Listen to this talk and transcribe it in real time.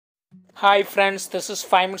Hi friends, this is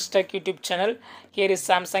 5 Minutes Tech YouTube channel. Here is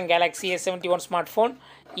Samsung Galaxy A71 smartphone.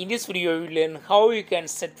 In this video, you will learn how you can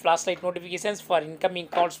set flashlight notifications for incoming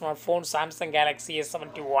calls from our phone Samsung Galaxy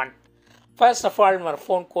A71. First of all, on our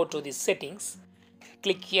phone, go to the settings.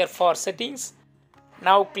 Click here for settings.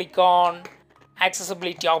 Now click on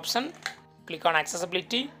accessibility option. Click on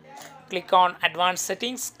accessibility. Click on advanced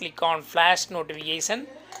settings. Click on flash notification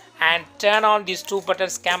and turn on these two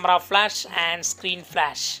buttons, camera flash and screen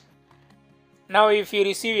flash. Now if you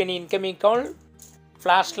receive any incoming call,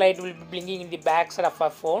 flashlight will be blinking in the back side of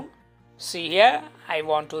our phone. See here, I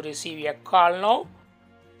want to receive a call now.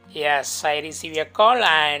 Yes, I receive a call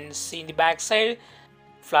and see in the back side,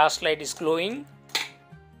 flashlight is glowing.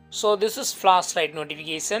 So this is flashlight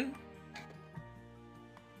notification.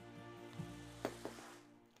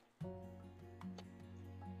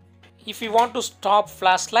 If you want to stop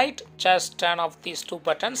flashlight, just turn off these two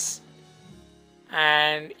buttons.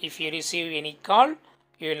 And if you receive any call,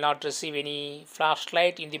 you will not receive any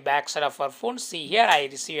flashlight in the back side of our phone. See here, I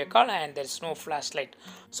receive a call and there is no flashlight.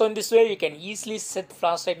 So in this way, you can easily set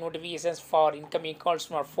flashlight notifications for incoming calls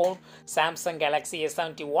from our phone Samsung Galaxy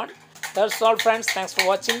A71. That's all friends. Thanks for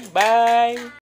watching. Bye.